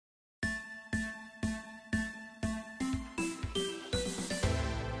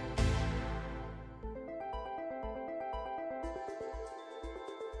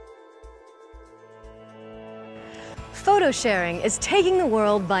Photo sharing is taking the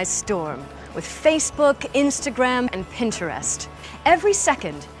world by storm with Facebook, Instagram, and Pinterest. Every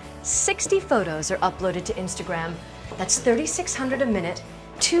second, 60 photos are uploaded to Instagram. That's 3,600 a minute,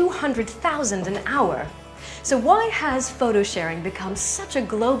 200,000 an hour. So why has photo sharing become such a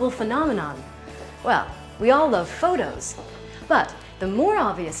global phenomenon? Well, we all love photos, but the more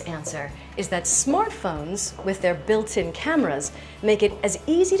obvious answer is that smartphones, with their built-in cameras, make it as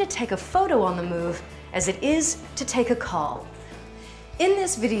easy to take a photo on the move as it is to take a call. In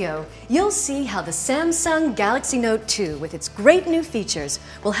this video, you'll see how the Samsung Galaxy Note 2 with its great new features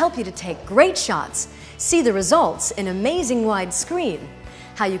will help you to take great shots, see the results in amazing widescreen,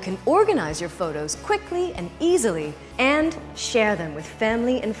 how you can organize your photos quickly and easily, and share them with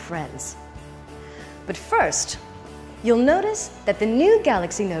family and friends. But first, you'll notice that the new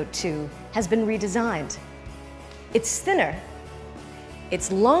Galaxy Note 2 has been redesigned. It's thinner, it's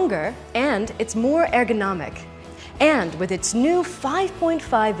longer, and it's more ergonomic. And with its new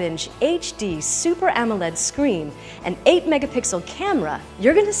 5.5-inch HD Super AMOLED screen and 8-megapixel camera,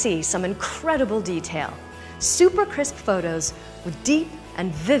 you're going to see some incredible detail. Super crisp photos with deep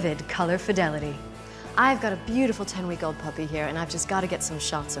and vivid color fidelity. I've got a beautiful 10-week-old puppy here, and I've just got to get some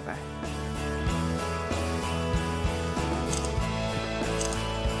shots of her.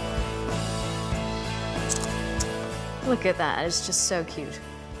 Look at that, it's just so cute.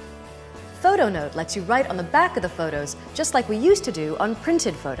 PhotoNote lets you write on the back of the photos just like we used to do on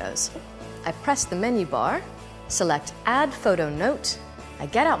printed photos. I press the menu bar, select Add Photo Note, I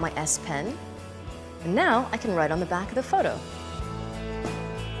get out my S Pen, and now I can write on the back of the photo.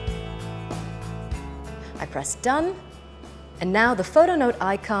 I press Done, and now the PhotoNote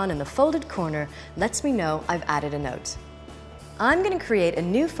icon in the folded corner lets me know I've added a note. I'm going to create a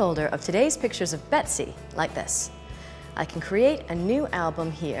new folder of today's pictures of Betsy, like this. I can create a new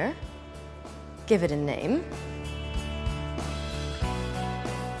album here, give it a name,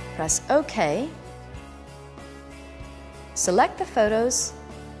 press OK, select the photos,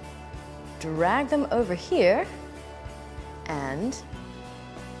 drag them over here, and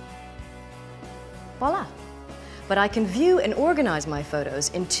voila. But I can view and organize my photos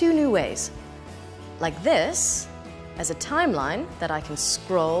in two new ways. Like this, as a timeline that I can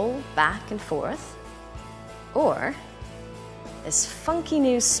scroll back and forth, or this funky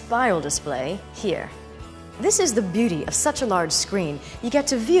new spiral display here. This is the beauty of such a large screen. You get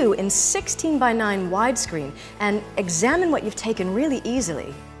to view in 16:9 widescreen and examine what you've taken really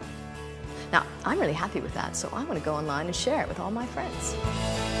easily. Now, I'm really happy with that, so I want to go online and share it with all my friends.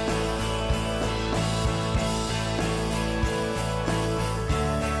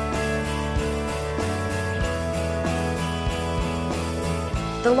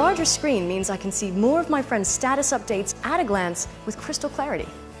 The larger screen means I can see more of my friends' status updates at a glance with crystal clarity.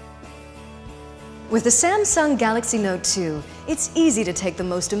 With the Samsung Galaxy Note 2, it's easy to take the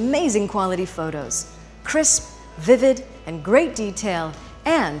most amazing quality photos. Crisp, vivid, and great detail,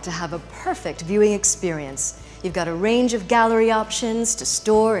 and to have a perfect viewing experience. You've got a range of gallery options to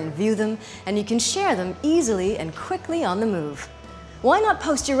store and view them, and you can share them easily and quickly on the move. Why not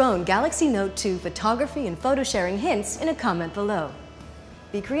post your own Galaxy Note 2 photography and photo sharing hints in a comment below?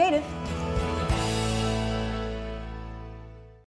 Be creative.